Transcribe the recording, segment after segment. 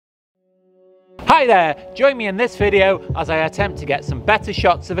Hi there, join me in this video as I attempt to get some better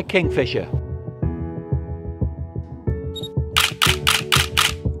shots of a kingfisher.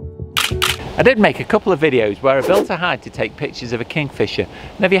 I did make a couple of videos where I built a hide to take pictures of a kingfisher,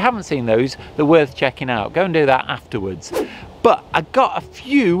 and if you haven't seen those, they're worth checking out. Go and do that afterwards. But I got a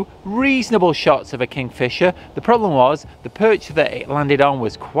few reasonable shots of a kingfisher. The problem was the perch that it landed on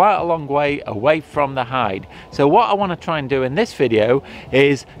was quite a long way away from the hide. So what I want to try and do in this video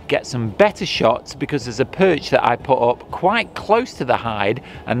is get some better shots, because there's a perch that I put up quite close to the hide,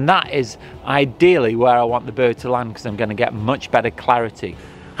 and that is ideally where I want the bird to land, because I'm going to get much better clarity.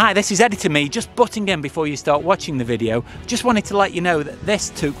 Hi, this is Editor Me, just butting in before you start watching the video. Just wanted to let you know that this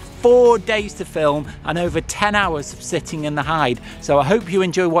took 4 days to film and over 10 hours of sitting in the hide. So I hope you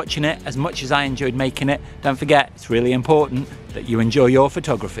enjoy watching it as much as I enjoyed making it. Don't forget, it's really important that you enjoy your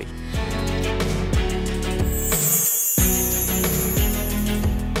photography.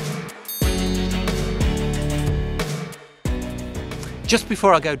 Just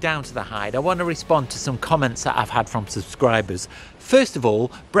before I go down to the hide, I want to respond to some comments that I've had from subscribers. First of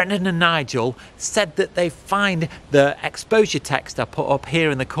all, Brendan and Nigel said that they find the exposure text I put up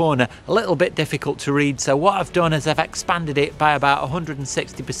here in the corner a little bit difficult to read, so what I've done is I've expanded it by about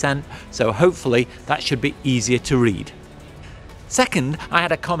 160%, so hopefully that should be easier to read. Second, I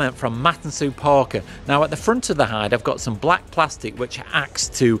had a comment from Matt and Sue Parker. Now at the front of the hide I've got some black plastic which acts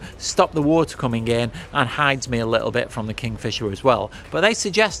to stop the water coming in and hides me a little bit from the kingfisher as well. But they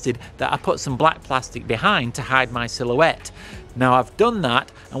suggested that I put some black plastic behind to hide my silhouette. Now I've done that,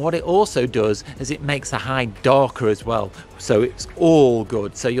 and what it also does is it makes the hide darker as well, so it's all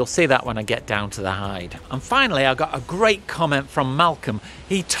good. So you'll see that when I get down to the hide. And finally, I got a great comment from Malcolm.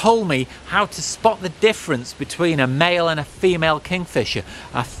 He told me how to spot the difference between a male and a female kingfisher.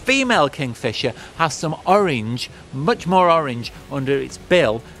 A female kingfisher has some orange, much more orange under its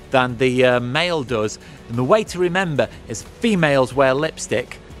bill than the male does, and the way to remember is females wear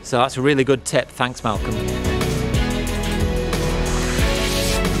lipstick. So that's a really good tip. Thanks, Malcolm.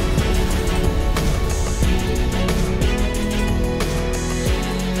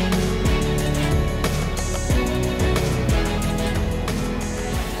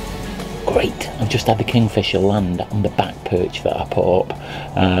 Great, I've just had the kingfisher land on the back perch that I put up.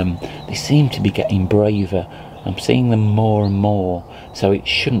 They seem to be getting braver. I'm seeing them more and more, so it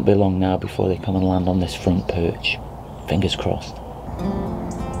shouldn't be long now before they come and land on this front perch. Fingers crossed.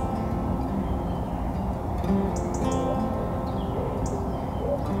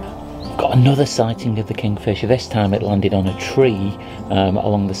 Got another sighting of the kingfisher. This time it landed on a tree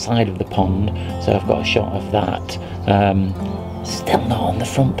along the side of the pond, so I've got a shot of that. Still not on the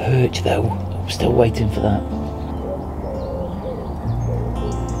front perch though. I'm still waiting for that.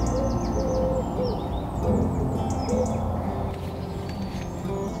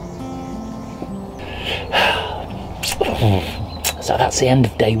 So that's the end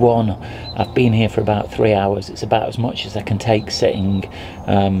of day one. I've been here for about 3 hours. It's about as much as I can take sitting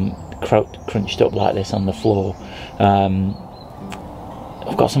crunched up like this on the floor.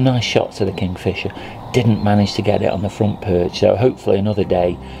 I've got some nice shots of the kingfisher. Didn't manage to get it on the front perch, so hopefully another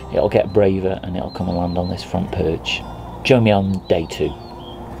day it'll get braver and it'll come and land on this front perch. Join me on day 2.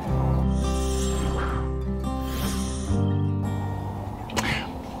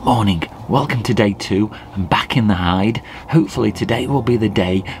 Morning, welcome to day 2. I'm back in the hide. Hopefully today will be the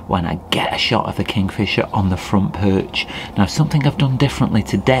day when I get a shot of the kingfisher on the front perch. Now something I've done differently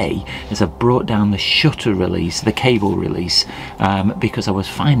today is I've brought down the shutter release, the cable release, because I was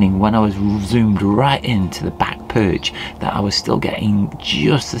finding when I was zoomed right into the back perch that I was still getting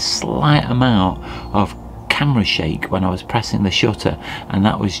just a slight amount of camera shake when I was pressing the shutter, and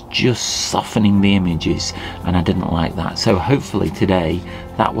that was just softening the images, and I didn't like that. So hopefully today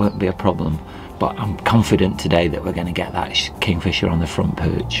that won't be a problem, but I'm confident today that we're going to get that kingfisher on the front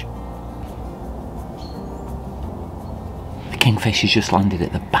perch. The kingfisher just landed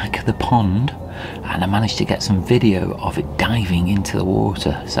at the back of the pond, and I managed to get some video of it diving into the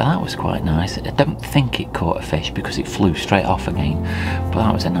water, so that was quite nice. I don't think it caught a fish because it flew straight off again, but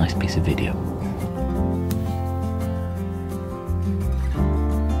that was a nice piece of video.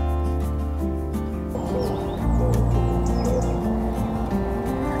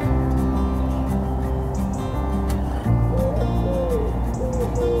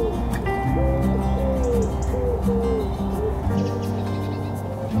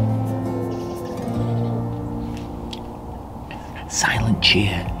 Silent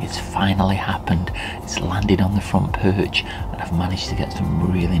cheer, it's finally happened. It's landed on the front perch, and I've managed to get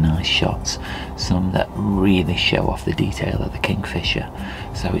some really nice shots, some that really show off the detail of the kingfisher.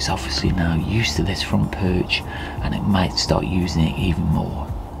 So it's obviously now used to this front perch, and it might start using it even more.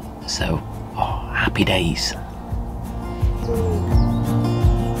 So, happy days.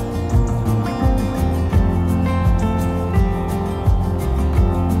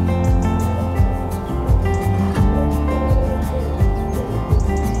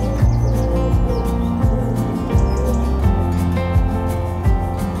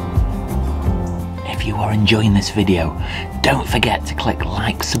 If you are enjoying this video, don't forget to click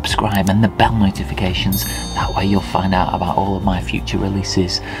like, subscribe and the bell notifications. That way you'll find out about all of my future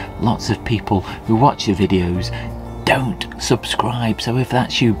releases. Lots of people who watch the videos don't subscribe, so if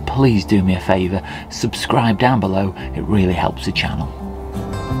that's you, please do me a favour, subscribe down below. It really helps the channel.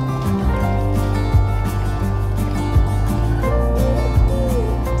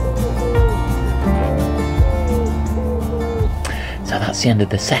 So that's the end of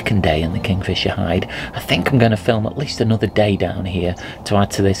the second day in the Kingfisher hide. I think I'm going to film at least another day down here to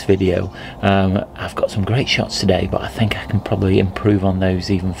add to this video. I've got some great shots today, but I think I can probably improve on those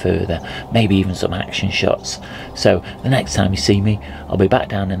even further, maybe even some action shots. So the next time you see me, I'll be back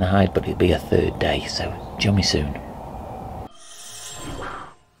down in the hide, but it'll be a third day, so join me soon.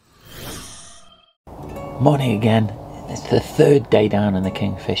 Morning again. It's the third day down in the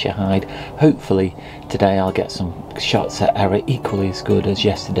Kingfisher hide. Hopefully today I'll get some shots that are equally as good as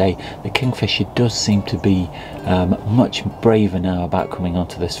yesterday. The Kingfisher does seem to be much braver now about coming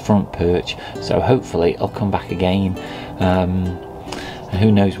onto this front perch, so hopefully I'll come back again.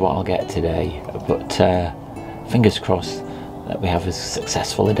 Who knows what I'll get today, but fingers crossed that we have as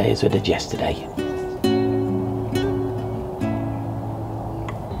successful a day as we did yesterday.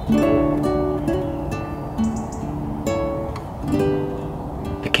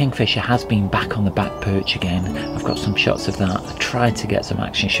 Kingfisher has been back on the back perch again. I've got some shots of that. I tried to get some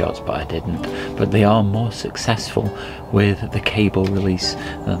action shots but I didn't, but they are more successful with the cable release.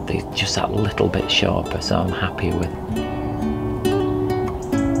 They're just that little bit sharper, so I'm happy with it.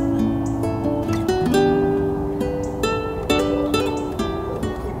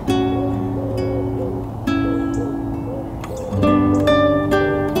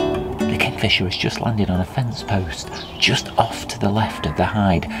 Kingfisher has just landed on a fence post just off to the left of the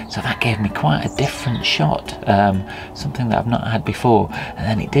hide, so that gave me quite a different shot, something that I've not had before, and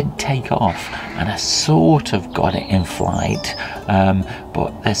then it didn't take off and I sort of got it in flight,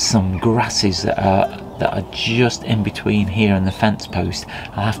 but there's some grasses that are just in between here and the fence post.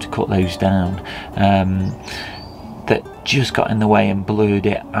 I'll have to cut those down. That just got in the way and blurred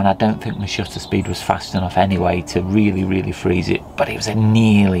it, and I don't think my shutter speed was fast enough anyway to really freeze it, but it was a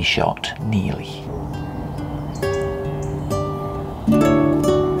nearly shot, nearly.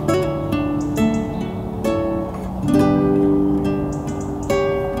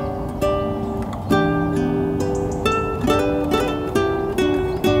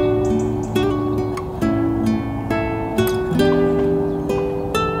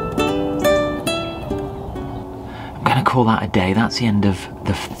 Call that a day. That's the end of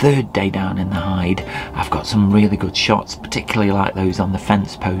the third day down in the hide. I've got some really good shots, particularly like those on the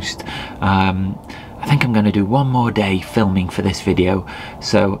fence post. I think I'm going to do one more day filming for this video,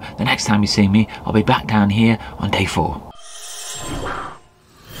 so the next time you see me I'll be back down here on day 4.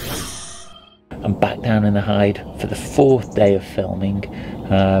 I'm back down in the hide for the 4th day of filming.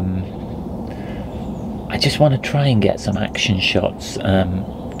 I just want to try and get some action shots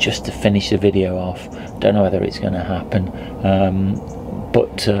just to finish the video off. Don't know whether it's going to happen,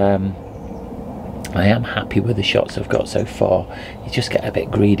 but I am happy with the shots I've got so far. You just get a bit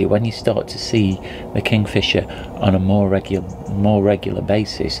greedy when you start to see the Kingfisher on a more regular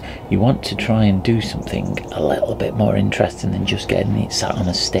basis. You want to try and do something a little bit more interesting than just getting it sat on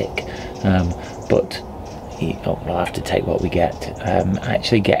a stick, but we'll have to take what we get.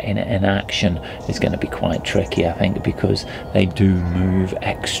 Actually getting it in action is going to be quite tricky, I think, because they do move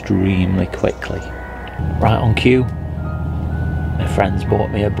extremely quickly. Right on cue, my friends bought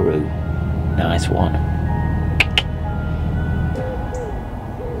me a brew. Nice one.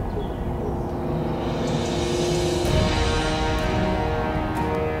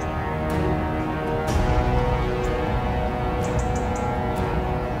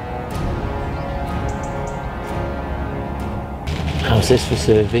 How's this for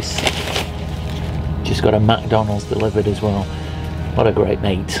service? Just got a McDonald's delivered as well. What a great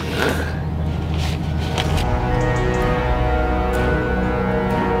mate.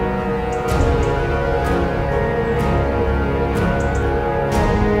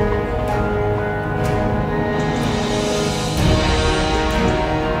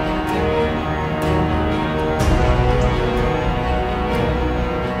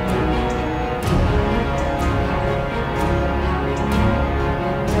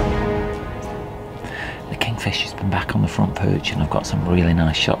 Kingfisher's been back on the front perch and I've got some really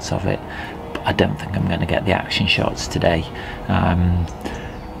nice shots of it, but I don't think I'm going to get the action shots today.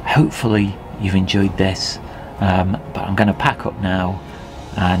 Hopefully you've enjoyed this, but I'm going to pack up now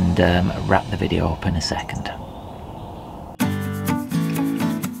and wrap the video up in a second.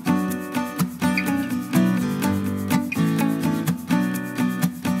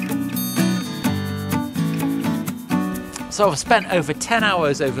 So I've spent over 10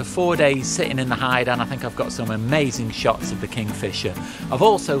 hours over 4 days sitting in the hide, and I think I've got some amazing shots of the Kingfisher. I've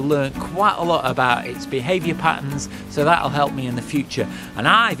also learnt quite a lot about its behaviour patterns, so that'll help me in the future. And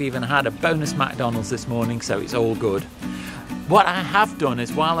I've even had a bonus McDonald's this morning, so it's all good. What I have done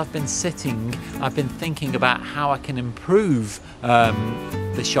is, while I've been sitting, I've been thinking about how I can improve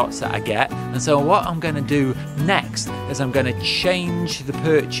the shots that I get. And so what I'm going to do next is I'm going to change the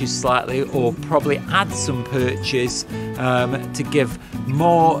perches slightly, or probably add some perches to give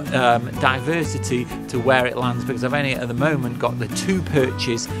more diversity to where it lands, because I've only at the moment got the 2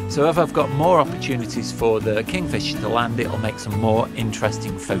 perches. So if I've got more opportunities for the Kingfisher to land, it'll make some more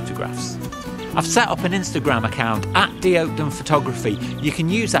interesting photographs. I've set up an Instagram account at Darrell Oakden Photography. You can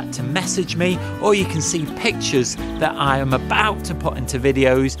use that to message me, or you can see pictures that I am about to put into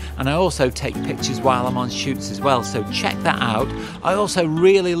videos, and I also take pictures while I'm on shoots as well, so check that out. I also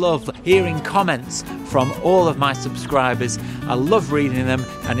really love hearing comments from all of my subscribers. I love reading them,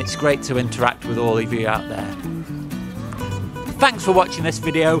 and it's great to interact with all of you out there. Thanks for watching this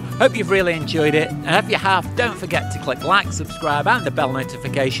video, hope you've really enjoyed it, and if you have, don't forget to click like, subscribe and the bell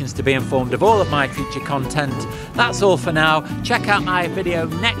notifications to be informed of all of my future content. That's all for now. Check out my video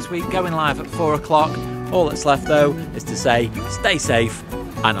next week, going live at 4 o'clock. All that's left though is to say, stay safe,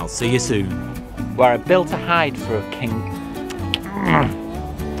 and I'll see you soon. Where I built a hide for a king.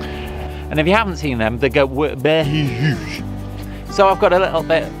 And if you haven't seen them, they go... So I've got a little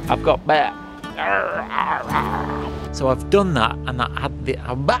bit, so I've done that, and that had the...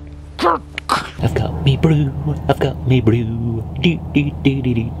 I've got me brew, do do do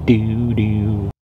do do do do.